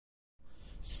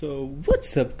So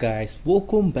what's up guys,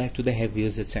 welcome back to the Heavy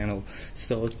User channel.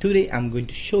 So today I'm going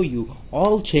to show you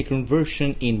all Checkra1n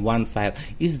version in one file.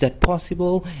 Is that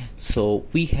possible? So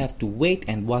we have to wait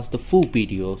and watch the full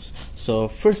videos. So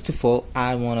first of all,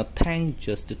 I want to thank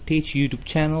JUSTATECH YouTube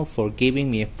channel for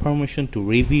giving me a permission to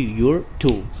review your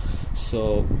tool.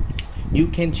 So you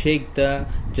can check the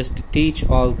JUSTATECH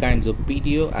all kinds of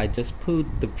video. I just put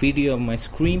the video on my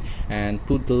screen and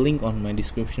put the link on my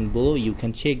description below. You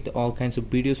can check all kinds of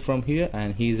videos from here,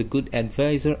 and he is a good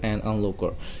advisor and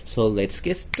unlocker. So let's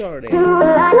get started.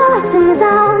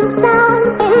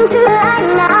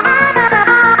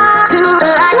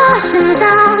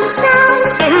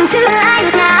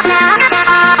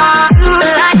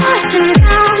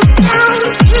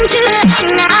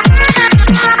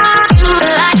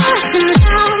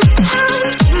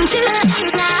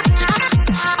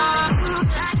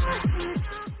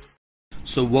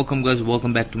 So welcome guys,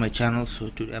 welcome back to my channel. So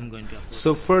today I'm going to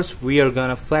so first we are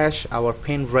gonna flash our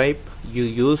pen drive.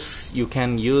 You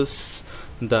can use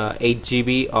the 8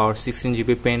 GB or 16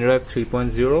 GB pen drive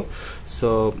 3.0.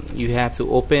 so you have to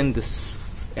open this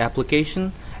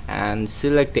application and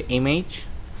select the image.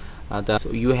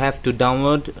 So you have to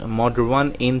download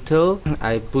ModRa1n Intel.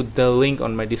 I put the link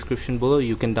on my description below.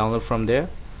 You can download from there.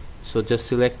 So just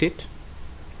select it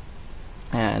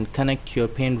and connect your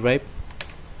pen drive.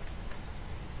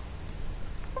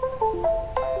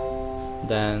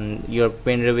 Then your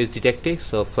pen drive is detected,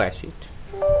 so flash it.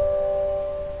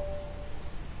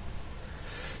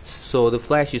 So the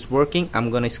flash is working. I'm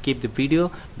gonna skip the video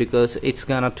because it's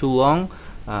gonna too long.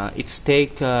 It's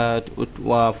take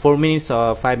 4 minutes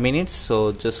or 5 minutes,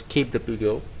 so just skip the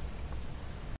video.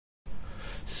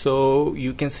 So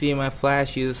you can see my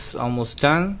flash is almost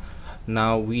done.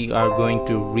 Now we are going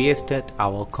to restart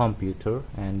our computer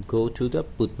and go to the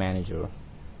boot manager.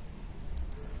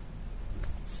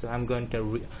 So I'm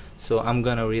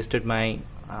gonna restart my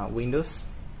Windows.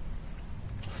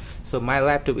 So my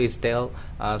laptop is Dell.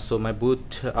 So my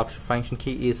boot function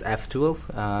key is F12.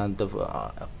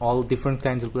 All different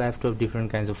kinds of laptop,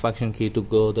 different kinds of function key to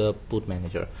go the boot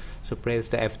manager. So press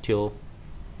the F12.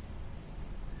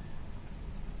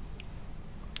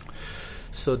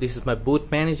 So this is my boot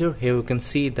manager. Here you can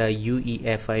see the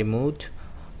UEFI mode,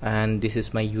 and this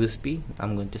is my USB.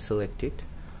 I'm going to select it.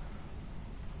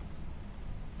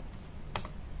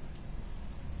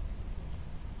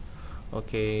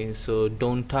 Okay, so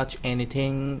don't touch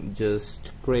anything,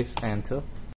 just press enter.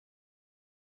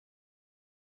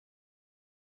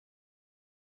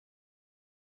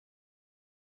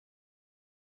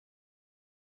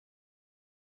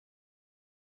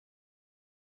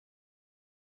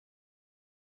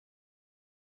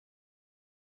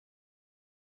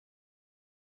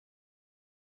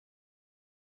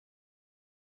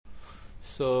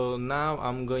 So now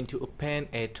I'm going to open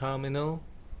a terminal,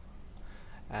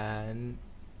 and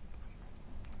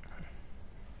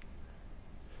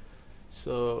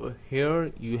so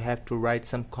here you have to write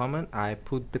some command. I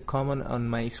put the command on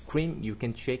my screen, you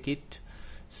can check it.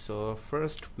 So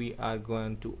first we are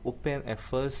going to open a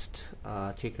first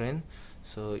Checkra1n.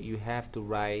 So you have to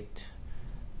write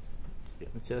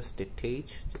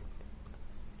JUSTATECH.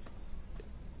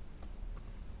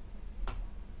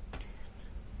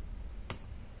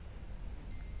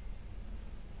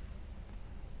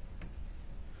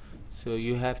 So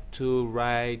you have to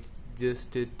write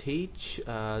JUSTATECH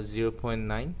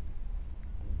 0.9.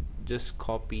 Just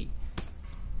copy.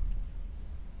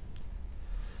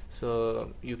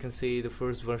 So you can see the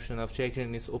first version of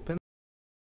Checkra1n is open.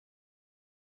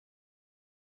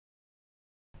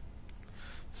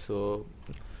 So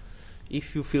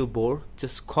if you feel bored,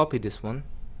 just copy this one.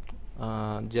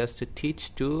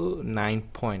 JUSTATECH to 9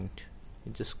 point.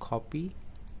 You just copy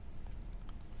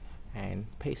and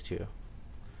paste here.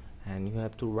 And you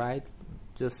have to write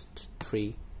just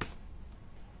 3.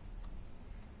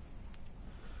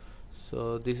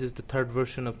 So this is the third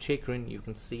version of Checkra1n. You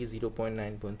can see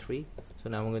 0.9.3. so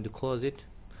now I'm going to close it.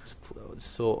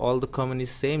 So all the command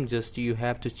is same, just you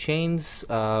have to change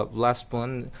last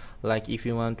one. Like if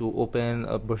you want to open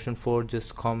a version 4,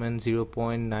 just comment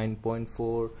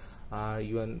 0.9.4.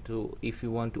 If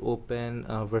you want to open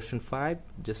version 5,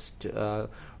 just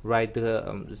write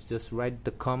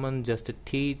the command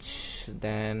JUSTATECH,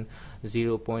 then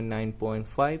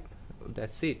 0.9.5.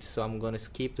 That's it. So I'm gonna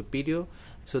skip the video.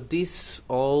 So this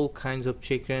all kinds of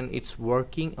Checkra1n, it's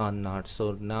working or not.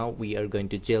 So now we are going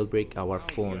to jailbreak our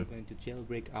phone. We are going to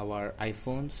jailbreak our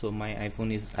iPhone. So my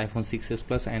iPhone is iPhone 6s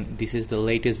Plus, and this is the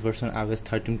latest version, iOS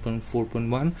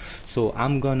 13.4.1. So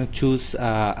I'm gonna choose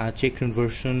a Checkra1n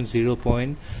version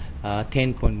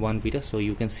 0.10.1 beta. So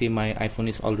you can see my iPhone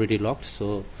is already locked.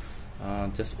 So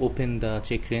just open the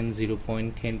Checkra1n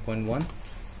 0.10.1.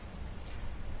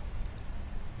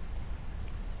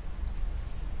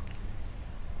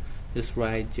 Just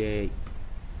write J.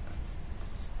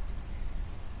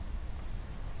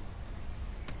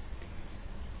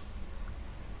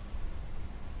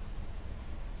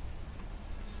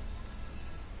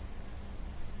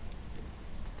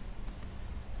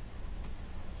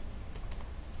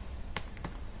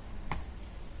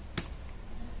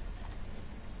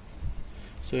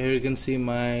 So here you can see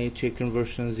my Checkra1n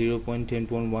version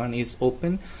 0.10.1 is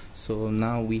open. So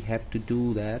now we have to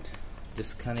do that.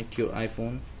 Just connect your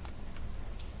iPhone.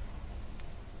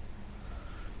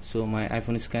 So my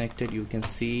iPhone is connected. You can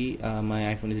see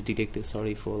my iPhone is detected.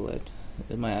 Sorry for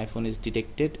that. My iPhone is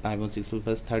detected. iPhone 6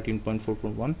 Plus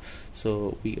 13.4.1.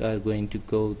 So we are going to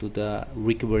go to the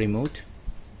recovery mode.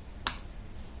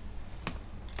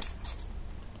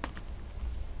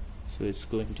 So it's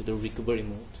going to the recovery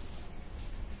mode.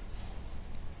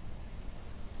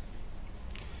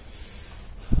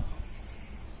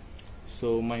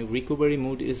 So my recovery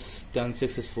mode is done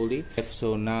successfully.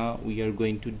 So now we are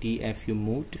going to DFU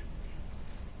mode.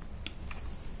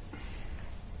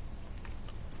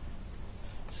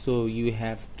 So you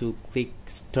have to click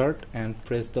start and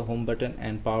press the home button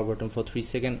and power button for 3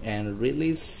 seconds and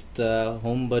release the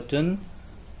home button.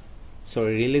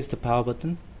 Sorry, release the power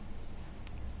button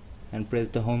and press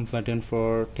the home button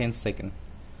for 10 seconds.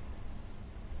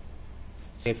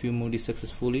 DFU mode is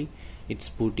successfully, it's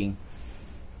booting.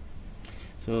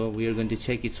 So we are going to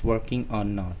check it's working or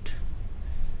not.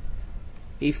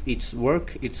 If it's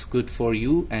work, it's good for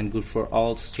you and good for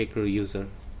all Checkra1n user.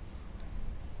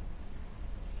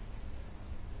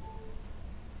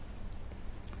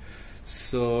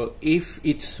 So if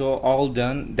it's all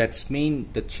done, that's mean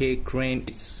the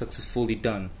Checkra1n is successfully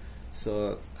done.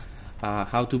 So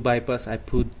how to bypass, I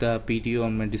put the video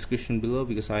on my description below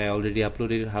because I already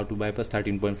uploaded how to bypass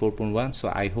 13.4.1.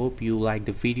 so I hope you like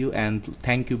the video and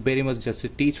thank you very much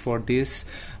JUSTATECH for this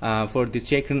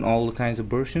Checkra1n all kinds of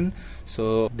version.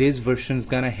 So this version is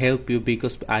gonna help you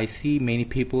because I see many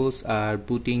people are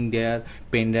booting their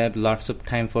pen drive lots of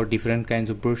time for different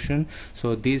kinds of version.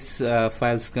 So this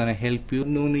files gonna help you.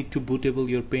 No need to bootable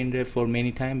your pen drive for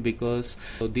many time because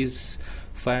these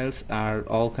files are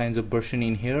all kinds of version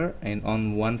in here and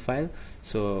on one file.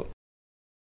 So